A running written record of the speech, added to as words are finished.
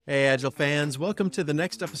Hey, Agile fans, welcome to the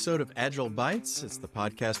next episode of Agile Bytes. It's the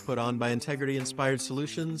podcast put on by Integrity Inspired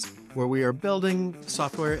Solutions, where we are building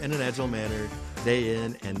software in an agile manner day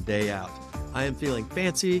in and day out. I am feeling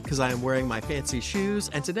fancy because I am wearing my fancy shoes,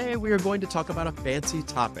 and today we are going to talk about a fancy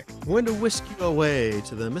topic. We're going to whisk you away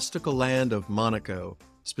to the mystical land of Monaco,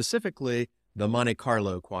 specifically the Monte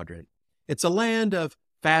Carlo quadrant. It's a land of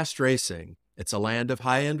fast racing, it's a land of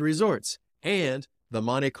high-end resorts, and the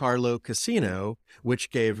Monte Carlo casino,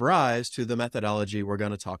 which gave rise to the methodology we're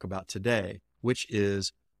going to talk about today, which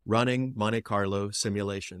is running Monte Carlo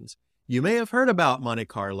simulations. You may have heard about Monte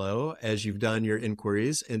Carlo as you've done your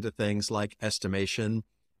inquiries into things like estimation,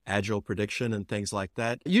 agile prediction, and things like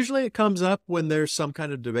that. Usually it comes up when there's some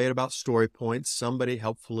kind of debate about story points. Somebody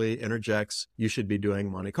helpfully interjects, you should be doing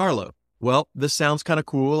Monte Carlo. Well, this sounds kind of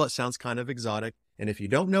cool. It sounds kind of exotic. And if you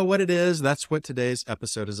don't know what it is, that's what today's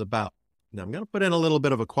episode is about. Now, I'm going to put in a little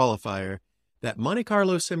bit of a qualifier that Monte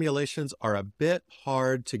Carlo simulations are a bit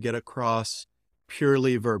hard to get across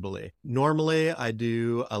purely verbally. Normally, I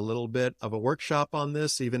do a little bit of a workshop on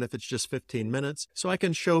this, even if it's just 15 minutes, so I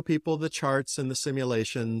can show people the charts and the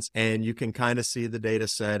simulations, and you can kind of see the data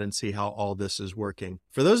set and see how all this is working.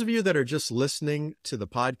 For those of you that are just listening to the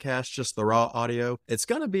podcast, just the raw audio, it's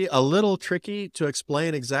going to be a little tricky to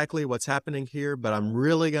explain exactly what's happening here, but I'm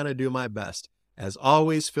really going to do my best. As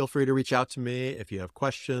always, feel free to reach out to me if you have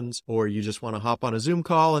questions or you just want to hop on a Zoom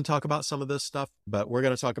call and talk about some of this stuff. But we're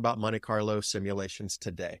going to talk about Monte Carlo simulations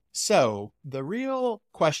today. So the real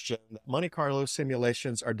question that Monte Carlo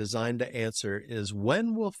simulations are designed to answer is,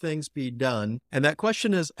 when will things be done? And that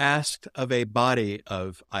question is asked of a body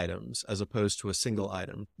of items as opposed to a single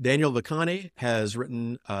item. Daniel Vicani has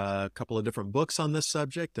written a couple of different books on this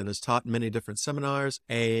subject and has taught many different seminars.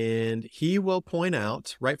 And he will point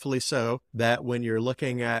out, rightfully so, that when you're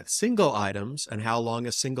looking at single items and how long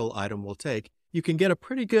a single item will take, you can get a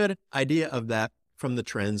pretty good idea of that from the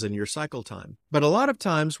trends in your cycle time. But a lot of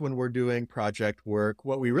times when we're doing project work,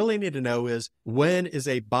 what we really need to know is, when is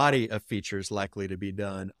a body of features likely to be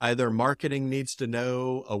done? Either marketing needs to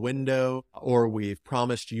know a window, or we've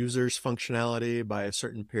promised users functionality by a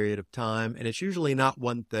certain period of time, and it's usually not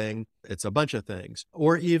one thing, it's a bunch of things.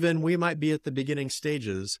 Or even we might be at the beginning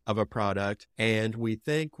stages of a product and we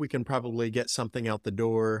think we can probably get something out the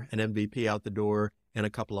door, an MVP out the door, in a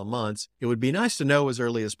couple of months. It would be nice to know as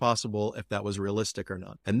early as possible if that was realistic or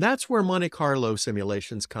not. And that's where Monte Carlo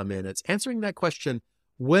simulations come in. It's answering that question,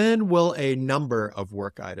 when will a number of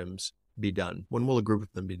work items be done? When will a group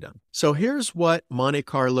of them be done? So here's what Monte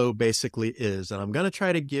Carlo basically is, and I'm going to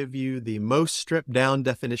try to give you the most stripped down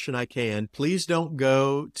definition I can. Please don't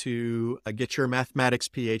go to get your mathematics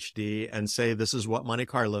PhD and say this is what Monte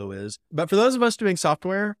Carlo is. But for those of us doing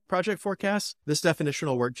software project forecasts, this definition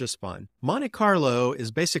will work just fine. Monte Carlo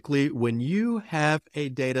is basically when you have a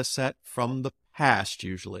data set from the past.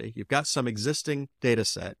 Usually you've got some existing data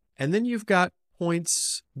set, and then you've got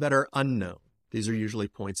points that are unknown. These are usually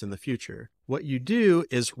points in the future. What you do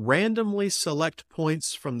is randomly select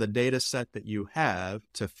points from the data set that you have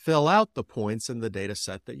to fill out the points in the data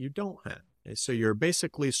set that you don't have. Okay, so you're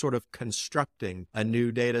basically sort of constructing a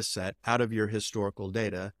new data set out of your historical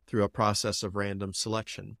data through a process of random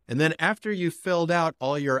selection. And then after you've filled out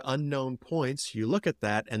all your unknown points, you look at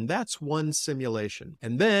that, and that's one simulation.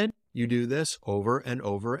 And then you do this over and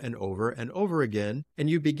over and over and over again, and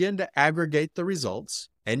you begin to aggregate the results,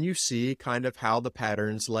 and you see kind of how the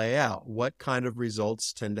patterns lay out, what kind of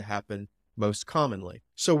results tend to happen most commonly.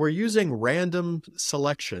 So we're using random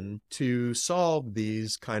selection to solve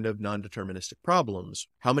these kind of non-deterministic problems.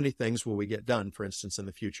 How many things will we get done, for instance, in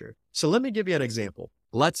the future? So let me give you an example.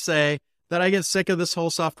 Let's say that I get sick of this whole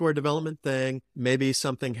software development thing. Maybe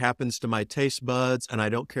something happens to my taste buds and I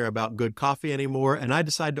don't care about good coffee anymore, and I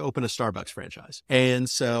decide to open a Starbucks franchise. And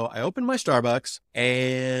so I open my Starbucks,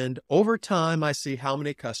 and over time I see how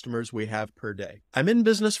many customers we have per day. I'm in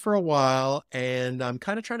business for a while, and I'm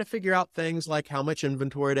kind of trying to figure out things like how much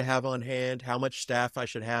inventory to have on hand, how much staff I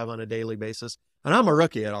should have on a daily basis. And I'm a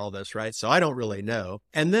rookie at all this, right? So I don't really know.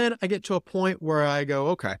 And then I get to a point where I go,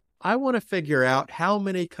 okay, I want to figure out how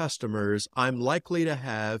many customers I'm likely to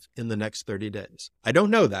have in the next 30 days. I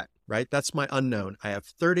don't know that, right? That's my unknown. I have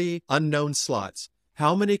 30 unknown slots.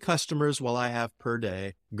 How many customers will I have per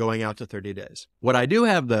day going out to 30 days? What I do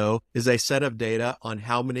have, though, is a set of data on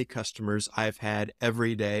how many customers I've had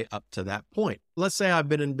every day up to that point. Let's say I've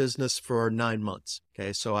been in business for 9 months.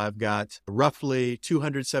 Okay, so I've got roughly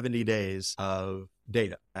 270 days of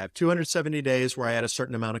data. I have 270 days where I had a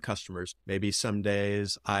certain amount of customers. Maybe some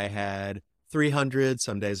days I had 300,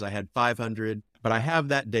 some days I had 500, but I have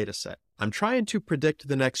that data set. I'm trying to predict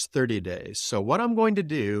the next 30 days. So what I'm going to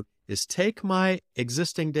do is take my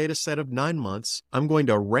existing data set of 9 months. I'm going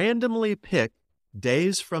to randomly pick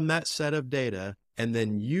days from that set of data and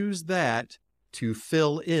then use that to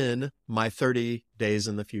fill in my 30 days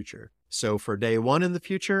in the future. So for day 1 in the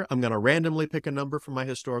future, I'm going to randomly pick a number from my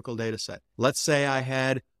historical data set. Let's say I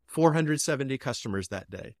had 470 customers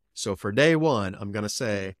that day. So for day 1, I'm going to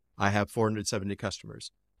say I have 470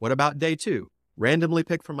 customers. What about day 2? Randomly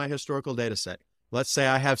pick from my historical data set. Let's say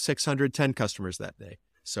I have 610 customers that day.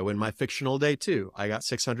 So in my fictional day 2, I got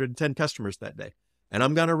 610 customers that day. And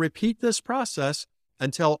I'm going to repeat this process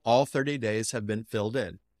until all 30 days have been filled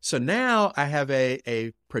in. So now I have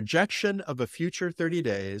a projection of a future 30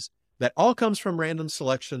 days that all comes from random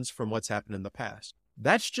selections from what's happened in the past.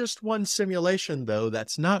 That's just one simulation, though.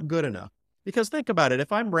 That's not good enough. Because think about it.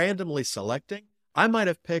 If I'm randomly selecting, I might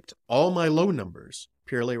have picked all my low numbers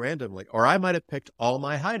purely randomly, or I might have picked all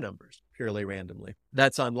my high numbers purely randomly.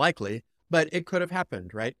 That's unlikely, but it could have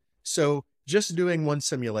happened, right? So just doing one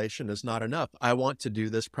simulation is not enough. I want to do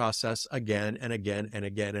this process again and again and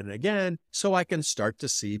again and again so I can start to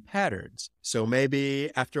see patterns. So maybe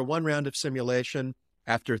after one round of simulation,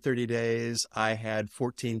 after 30 days, I had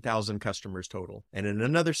 14,000 customers total. And in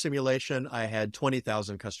another simulation, I had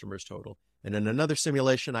 20,000 customers total. And in another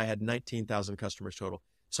simulation, I had 19,000 customers total.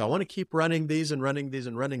 So I want to keep running these and running these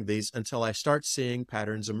and running these until I start seeing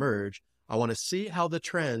patterns emerge. I want to see how the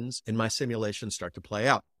trends in my simulation start to play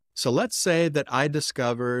out. So let's say that I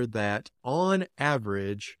discover that on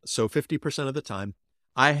average, so 50% of the time,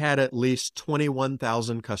 I had at least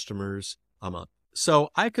 21,000 customers a month. So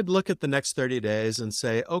I could look at the next 30 days and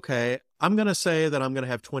say, okay, I'm going to say that I'm going to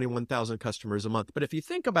have 21,000 customers a month. But if you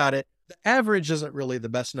think about it, the average isn't really the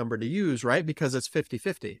best number to use, right? Because it's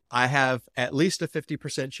 50-50. I have at least a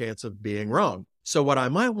 50% chance of being wrong. So what I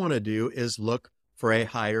might want to do is look for a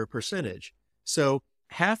higher percentage. So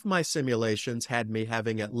half my simulations had me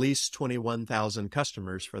having at least 21,000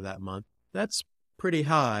 customers for that month. That's pretty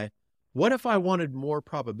high. What if I wanted more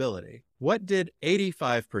probability? What did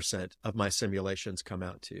 85% of my simulations come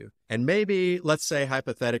out to? And maybe, let's say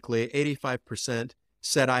hypothetically, 85%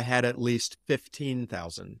 said I had at least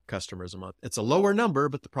 15,000 customers a month. It's a lower number,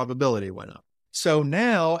 but the probability went up. So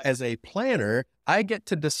now, as a planner, I get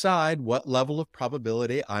to decide what level of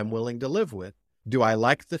probability I'm willing to live with. Do I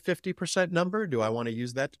like the 50% number? Do I want to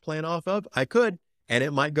use that to plan off of? I could, and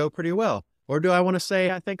it might go pretty well. Or do I want to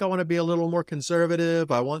say, I think I want to be a little more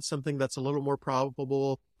conservative. I want something that's a little more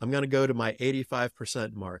probable. I'm going to go to my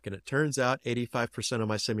 85% mark. And it turns out 85% of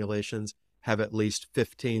my simulations have at least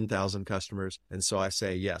 15,000 customers. And so I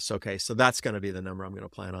say, yes, okay, so that's going to be the number I'm going to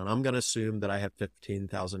plan on. I'm going to assume that I have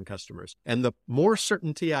 15,000 customers. And the more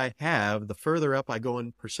certainty I have, the further up I go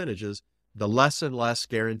in percentages, the less and less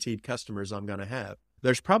guaranteed customers I'm going to have.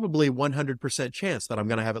 There's probably 100% chance that I'm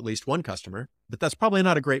going to have at least one customer, but that's probably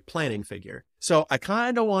not a great planning figure. So I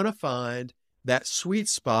kind of want to find that sweet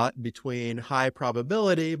spot between high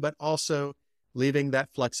probability, but also leaving that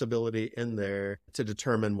flexibility in there to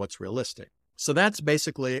determine what's realistic. So that's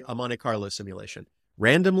basically a Monte Carlo simulation.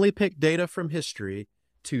 Randomly pick data from history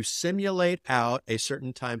to simulate out a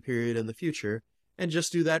certain time period in the future, and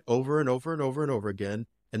just do that over and over and over and over again,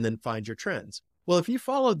 and then find your trends. Well, if you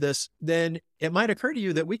followed this, then it might occur to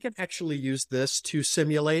you that we can actually use this to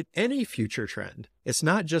simulate any future trend. It's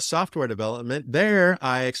not just software development. There,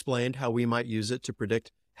 I explained how we might use it to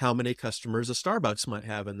predict how many customers a Starbucks might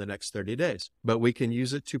have in the next 30 days. But we can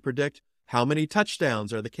use it to predict how many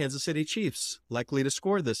touchdowns are the Kansas City Chiefs likely to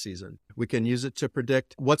score this season. We can use it to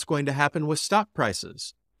predict what's going to happen with stock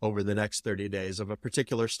prices over the next 30 days of a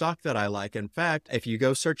particular stock that I like. In fact, if you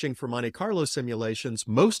go searching for Monte Carlo simulations,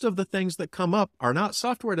 most of the things that come up are not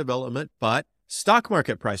software development, but stock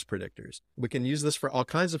market price predictors. We can use this for all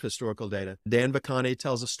kinds of historical data. Dan Vicani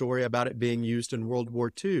tells a story about it being used in World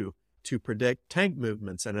War II to predict tank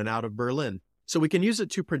movements in and out of Berlin. So we can use it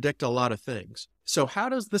to predict a lot of things. So how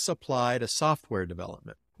does this apply to software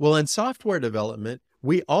development? Well, in software development,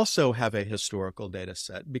 we also have a historical data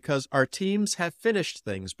set because our teams have finished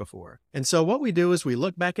things before. And so what we do is we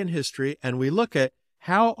look back in history and we look at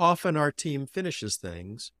how often our team finishes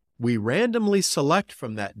things. We randomly select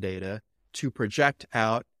from that data to project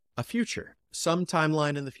out a future, some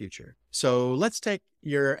timeline in the future. So let's take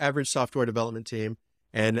your average software development team,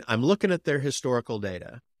 and I'm looking at their historical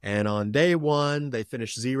data. And on day 1, they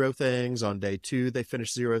finished 0 things. On day 2, they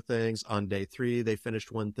finished 0 things. On day 3, they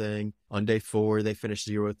finished 1 thing. On day 4, they finished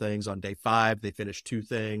 0 things. On day 5, they finished 2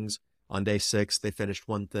 things. On day 6, they finished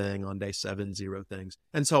 1 thing. On day 7, 0 things,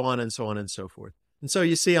 and so on and so on and so forth. And so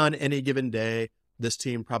you see on any given day, this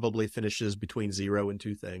team probably finishes between 0 and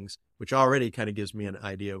 2 things, which already kind of gives me an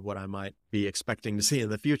idea of what I might be expecting to see in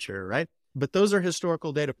the future, right? But those are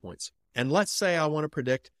historical data points. And let's say I want to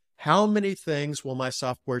predict how many things will my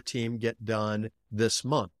software team get done this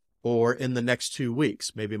month or in the next 2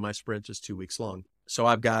 weeks. Maybe my sprint is 2 weeks long. So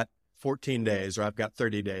I've got 14 days or I've got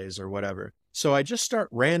 30 days or whatever. So I just start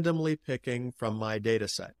randomly picking from my data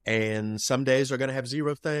set. And some days are going to have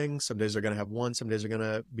 0 things. Some days are going to have 1. Some days are going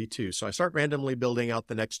to be 2. So I start randomly building out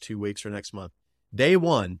the next 2 weeks or next month. Day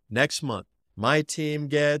 1, next month, my team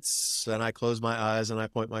gets, and I close my eyes and I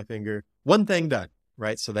point my finger, 1 thing done,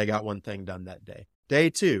 right? So they got 1 thing done that day. Day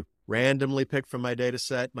 2, randomly picked from my data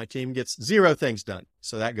set, my team gets 0 things done.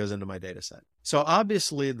 So that goes into my data set. So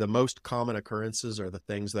obviously the most common occurrences are the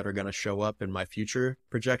things that are going to show up in my future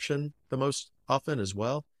projection the most often as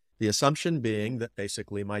well. The assumption being that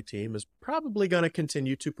basically my team is probably going to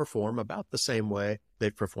continue to perform about the same way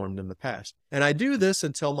they've performed in the past. And I do this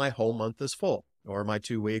until my whole month is full, or my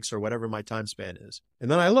 2 weeks, or whatever my time span is.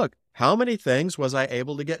 And then I look, how many things was I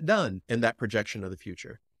able to get done in that projection of the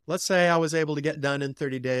future? Let's say I was able to get done in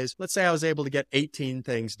 30 days. Let's say I was able to get 18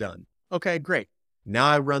 things done. Okay, great. Now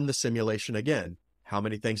I run the simulation again. How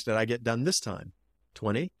many things did I get done this time?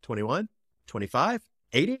 20, 21, 25,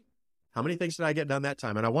 80? How many things did I get done that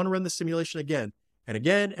time? And I want to run the simulation again and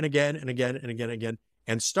again and again and again and again and again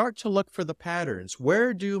and start to look for the patterns.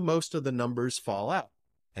 Where do most of the numbers fall out?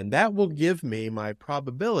 And that will give me my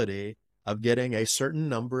probability of getting a certain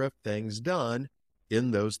number of things done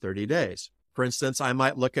in those 30 days. For instance, I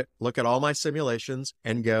might look at all my simulations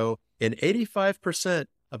and go, in 85%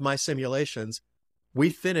 of my simulations, we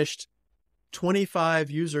finished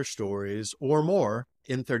 25 user stories or more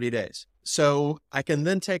in 30 days. So I can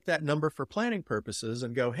then take that number for planning purposes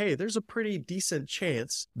and go, hey, there's a pretty decent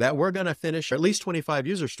chance that we're going to finish at least 25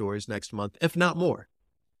 user stories next month, if not more,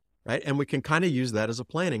 right? And we can kind of use that as a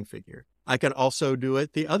planning figure. I can also do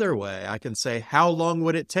it the other way. I can say, how long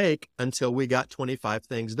would it take until we got 25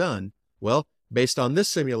 things done? Well, based on this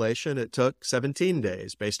simulation, it took 17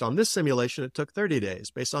 days. Based on this simulation, it took 30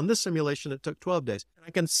 days. Based on this simulation, it took 12 days. And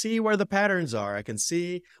I can see where the patterns are. I can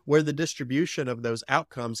see where the distribution of those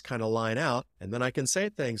outcomes kind of line out. And then I can say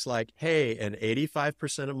things like, hey, in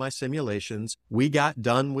 85% of my simulations, we got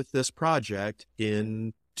done with this project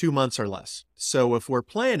in 2 months or less. So if we're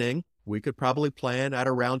planning, we could probably plan at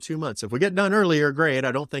around 2 months. If we get done earlier, great.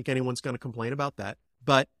 I don't think anyone's going to complain about that.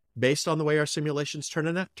 But based on the way our simulations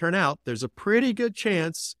turn out, there's a pretty good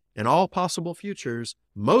chance in all possible futures,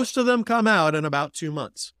 most of them come out in about 2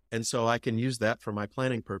 months. And so I can use that for my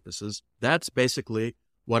planning purposes. That's basically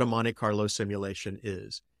what a Monte Carlo simulation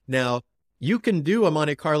is. Now, you can do a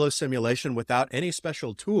Monte Carlo simulation without any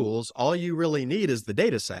special tools. All you really need is the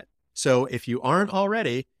data set. So if you aren't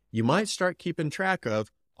already, you might start keeping track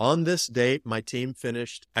of, on this date, my team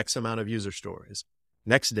finished X amount of user stories.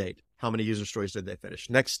 Next date, how many user stories did they finish?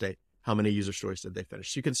 Next date, how many user stories did they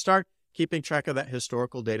finish? You can start keeping track of that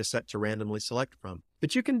historical data set to randomly select from.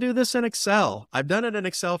 But you can do this in Excel. I've done it in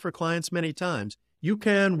Excel for clients many times. You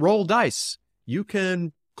can roll dice. You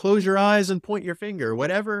can close your eyes and point your finger.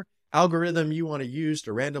 Whatever algorithm you want to use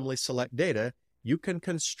to randomly select data, you can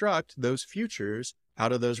construct those futures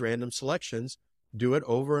out of those random selections, do it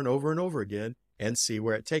over and over and over again, and see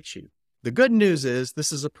where it takes you. The good news is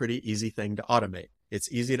this is a pretty easy thing to automate.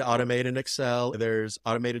 It's easy to automate in Excel. There's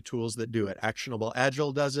automated tools that do it. Actionable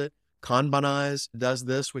Agile does it. Kanbanize does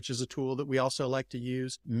this, which is a tool that we also like to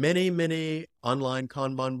use. Many online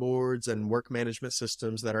Kanban boards and work management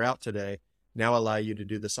systems that are out today now allow you to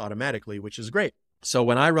do this automatically, which is great. So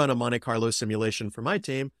when I run a Monte Carlo simulation for my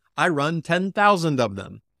team, I run 10,000 of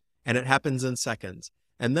them, and it happens in seconds.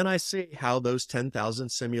 And then I see how those 10,000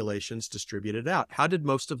 simulations distributed out. How did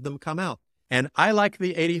most of them come out? And I like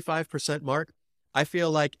the 85% mark. I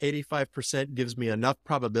feel like 85% gives me enough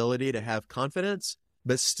probability to have confidence,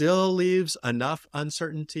 but still leaves enough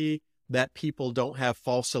uncertainty that people don't have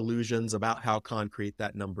false illusions about how concrete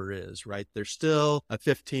that number is, right? There's still a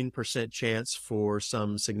 15% chance for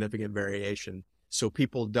some significant variation. So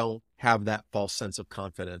people don't have that false sense of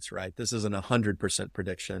confidence, right? This isn't a 100%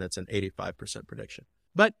 prediction. It's an 85% prediction.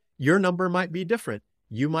 But your number might be different.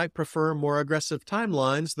 You might prefer more aggressive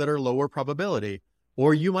timelines that are lower probability,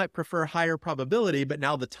 or you might prefer higher probability, but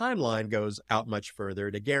now the timeline goes out much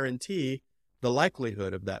further to guarantee the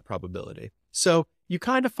likelihood of that probability. So you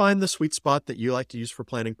kind of find the sweet spot that you like to use for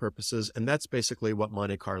planning purposes, and that's basically what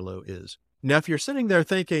Monte Carlo is. Now, if you're sitting there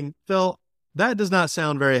thinking, Phil, that does not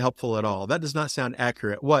sound very helpful at all. That does not sound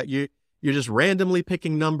accurate. What, you're just randomly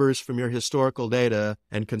picking numbers from your historical data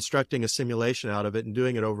and constructing a simulation out of it and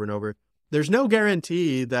doing it over and over. There's no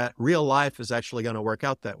guarantee that real life is actually going to work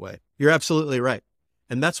out that way. You're absolutely right.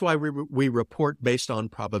 And that's why we report based on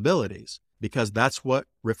probabilities, because that's what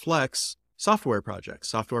reflects software projects.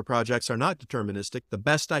 Software projects are not deterministic. The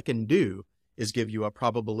best I can do is give you a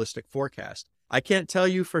probabilistic forecast. I can't tell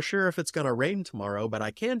you for sure if it's going to rain tomorrow, but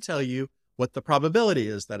I can tell you what the probability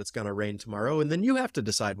is that it's going to rain tomorrow, and then you have to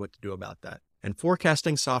decide what to do about that. And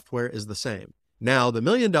forecasting software is the same. Now, the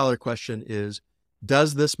million-dollar question is,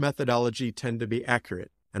 does this methodology tend to be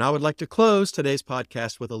accurate? And I would like to close today's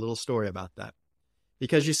podcast with a little story about that.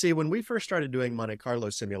 Because you see, when we first started doing Monte Carlo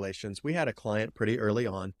simulations, we had a client pretty early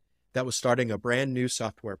on that was starting a brand new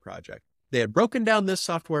software project. They had broken down this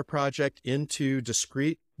software project into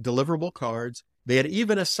discrete deliverable cards. They had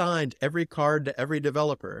even assigned every card to every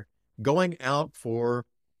developer going out for,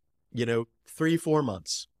 3-4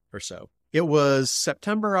 months or so. It was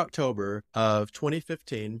September, October of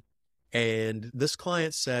 2015. And this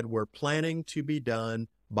client said, we're planning to be done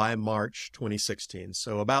by March 2016.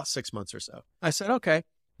 So about 6 months or so. I said, okay,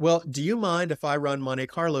 well, do you mind if I run Monte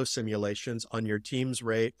Carlo simulations on your team's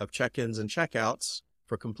rate of check-ins and checkouts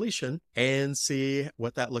for completion and see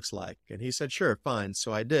what that looks like? And he said, sure, fine.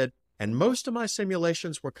 So I did. And most of my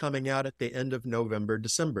simulations were coming out at the end of November,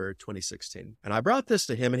 December 2016. And I brought this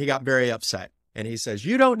to him and he got very upset. And he says,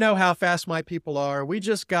 you don't know how fast my people are. We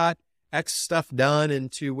just got X stuff done in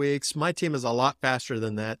 2 weeks. My team is a lot faster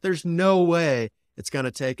than that. There's no way it's going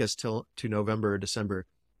to take us to November or December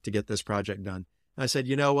to get this project done. And I said,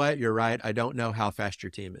 you know what? You're right. I don't know how fast your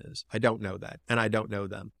team is. I don't know that. And I don't know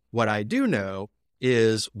them. What I do know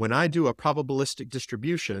is when I do a probabilistic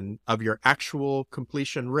distribution of your actual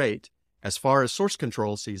completion rate, as far as source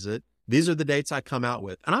control sees it, these are the dates I come out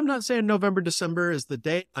with. And I'm not saying November, December is the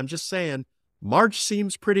date. I'm just saying March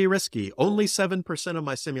seems pretty risky. Only 7% of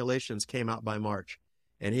my simulations came out by March.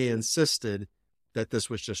 And he insisted that this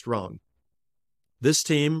was just wrong. This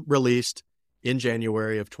team released in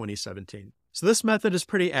January of 2017. So this method is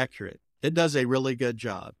pretty accurate. It does a really good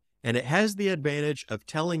job. And it has the advantage of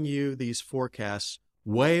telling you these forecasts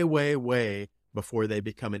way, way, way before they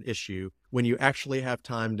become an issue, when you actually have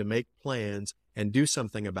time to make plans and do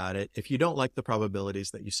something about it if you don't like the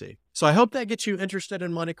probabilities that you see. So I hope that gets you interested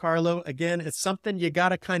in Monte Carlo. Again, it's something you got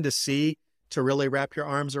to kind of see to really wrap your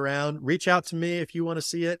arms around. Reach out to me if you want to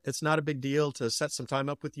see it. It's not a big deal to set some time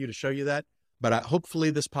up with you to show you that. But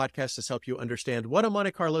hopefully this podcast has helped you understand what a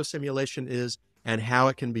Monte Carlo simulation is and how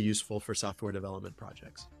it can be useful for software development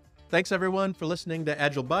projects. Thanks everyone for listening to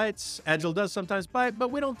Agile Bites. Agile does sometimes bite,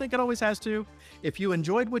 but we don't think it always has to. If you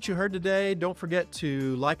enjoyed what you heard today, don't forget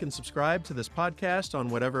to like and subscribe to this podcast on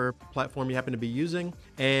whatever platform you happen to be using.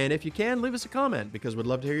 And if you can, leave us a comment because we'd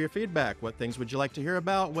love to hear your feedback. What things would you like to hear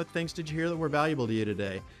about? What things did you hear that were valuable to you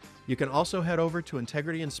today? You can also head over to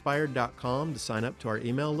integrityinspired.com to sign up to our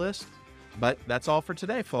email list. But that's all for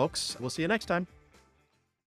today, folks. We'll see you next time.